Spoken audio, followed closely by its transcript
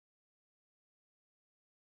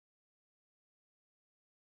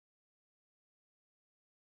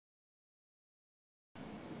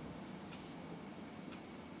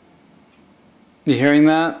You hearing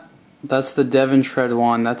that? That's the Devon Tread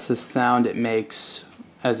 1. That's the sound it makes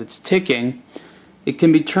as it's ticking. It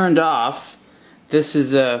can be turned off. This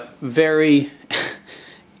is a very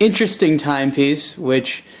interesting timepiece,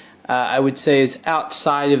 which I would say is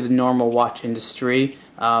outside of the normal watch industry.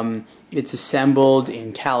 It's assembled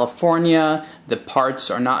in California. The parts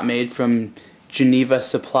are not made from Geneva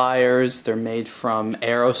suppliers. They're made from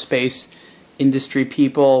aerospace industry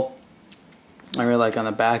people. I really like on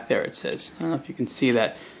the back there it says, I don't know if you can see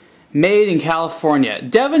that, made in California.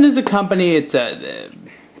 Devon is a company. It's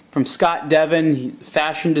from Scott Devon,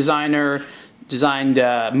 fashion designer, designed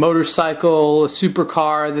a motorcycle, a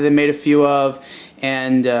supercar that they made a few of,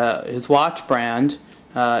 and his watch brand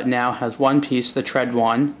now has one piece, the Tread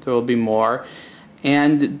 1. There will be more.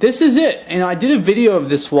 And this is it. You know, I did a video of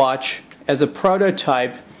this watch as a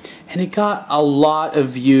prototype, and it got a lot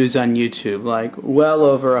of views on YouTube, like well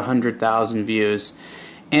over 100,000 views.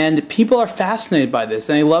 And people are fascinated by this,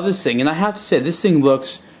 and they love this thing. And I have to say, this thing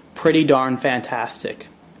looks pretty darn fantastic.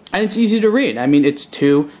 And it's easy to read. I mean, it's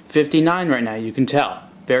 2:59 right now, you can tell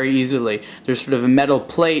very easily. There's sort of a metal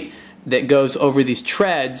plate that goes over these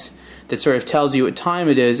treads that sort of tells you what time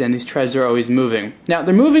it is, and these treads are always moving. Now,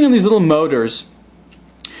 they're moving on these little motors.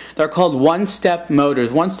 They're called one-step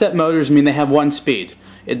motors. One-step motors mean they have one speed.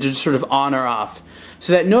 It's just sort of on or off.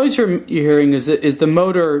 So that noise you're hearing is the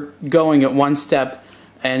motor going at one step,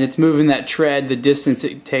 and it's moving that tread the distance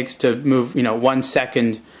it takes to move, 1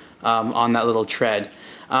 second on that little tread.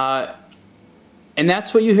 And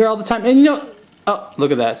that's what you hear all the time. And oh,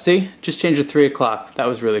 look at that. See? Just changed to 3 o'clock. That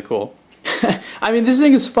was really cool. I mean, this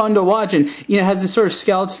thing is fun to watch, and it has this sort of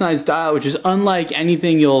skeletonized dial, which is unlike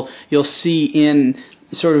anything you'll see in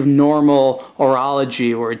sort of normal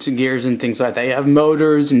horology, where it's gears and things like that. You have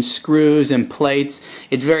motors and screws and plates.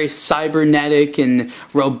 It's very cybernetic and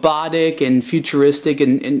robotic and futuristic,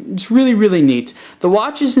 and it's really, really neat. The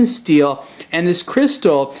watch is in steel, and this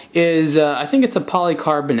crystal is, I think it's a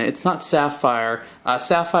polycarbonate. It's not sapphire.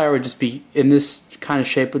 Sapphire would just be, in this kind of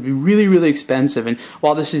shape, would be really, really expensive. And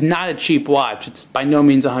while this is not a cheap watch, it's by no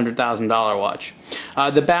means a $100,000 watch.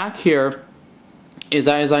 The back here is,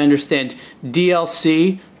 as I understand,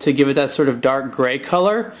 DLC to give it that sort of dark gray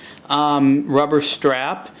color, rubber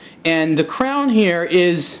strap, and the crown here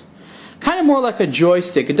is kind of more like a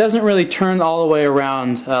joystick. It doesn't really turn all the way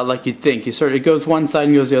around like you'd think. It goes one side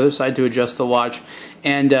and goes the other side to adjust the watch.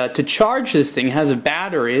 And to charge this thing, it has a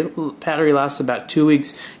battery. The battery lasts about 2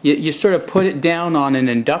 weeks. You sort of put it down on an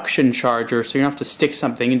induction charger, so you don't have to stick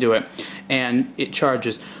something into it, and it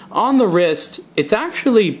charges. On the wrist, it's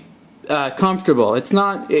actually comfortable. It's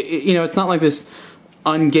not, it's not like this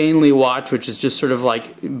ungainly watch, which is just sort of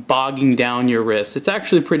like bogging down your wrist. It's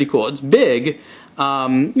actually pretty cool. It's big,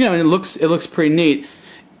 and it looks pretty neat.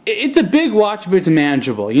 It's a big watch, but it's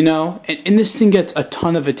manageable, and this thing gets a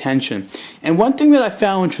ton of attention. And one thing that I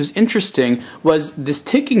found which was interesting was this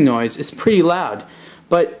ticking noise is pretty loud,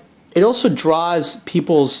 but it also draws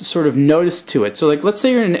people's sort of notice to it. So like, let's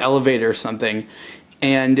say you're in an elevator or something,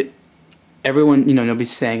 and everyone,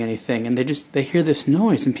 nobody's saying anything, and they hear this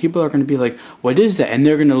noise, and people are going to be like, what is that? And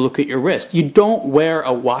they're going to look at your wrist. You don't wear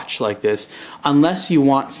a watch like this unless you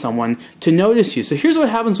want someone to notice you. So here's what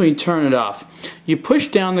happens when you turn it off. You push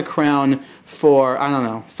down the crown for, I don't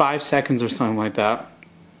know, 5 seconds or something like that.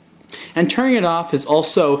 And turning it off is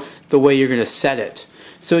also the way you're going to set it.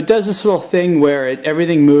 So it does this little thing where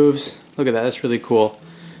everything moves, look at that, that's really cool,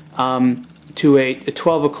 to a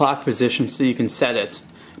 12 o'clock position so you can set it.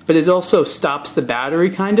 But it also stops the battery,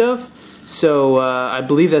 kind of. So I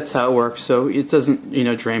believe that's how it works. So it doesn't,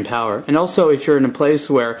 drain power. And also, if you're in a place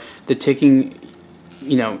where the ticking,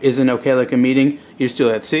 isn't okay, like a meeting, you just do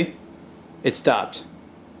that. See, it stopped.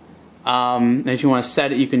 And if you want to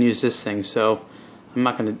set it, you can use this thing. So I'm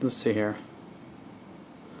not gonna. Let's see here.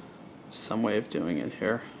 Some way of doing it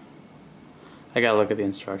here. I gotta look at the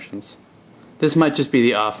instructions. This might just be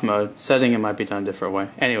the off mode. Setting it might be done a different way.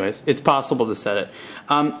 Anyways, it's possible to set it.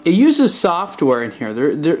 It uses software in here.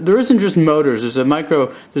 There isn't just motors. There's a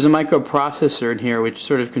microprocessor in here which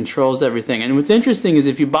sort of controls everything. And what's interesting is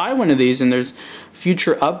if you buy one of these and there's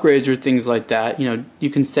future upgrades or things like that, you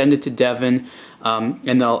can send it to Devon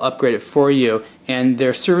and they'll upgrade it for you. And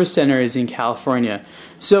their service center is in California.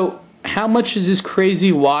 So how much does this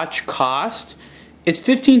crazy watch cost? It's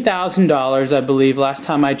 $15,000, I believe, last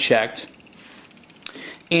time I checked.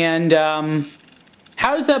 And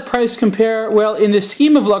how does that price compare? Well, in the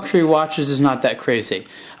scheme of luxury watches, it's not that crazy.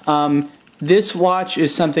 This watch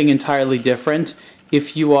is something entirely different.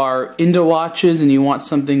 If you are into watches and you want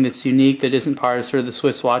something that's unique that isn't part of sort of the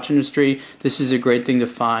Swiss watch industry, this is a great thing to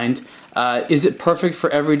find. Is it perfect for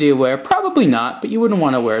everyday wear? Probably not, but you wouldn't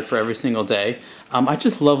want to wear it for every single day. I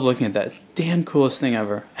just love looking at that. Damn coolest thing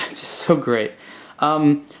ever. It's just so great.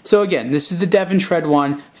 So again, this is the Devon Tread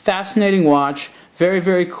 1. Fascinating watch. Very,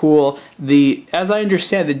 very cool. As I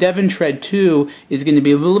understand, the Devon Tread 2 is going to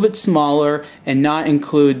be a little bit smaller and not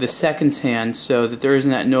include the seconds hand, so that there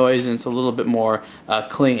isn't that noise and it's a little bit more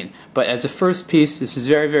clean. But as a first piece, this is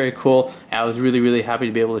very, very cool. I was really, really happy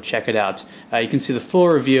to be able to check it out. You can see the full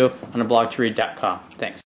review on blogtoread.com.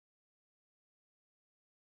 Thanks.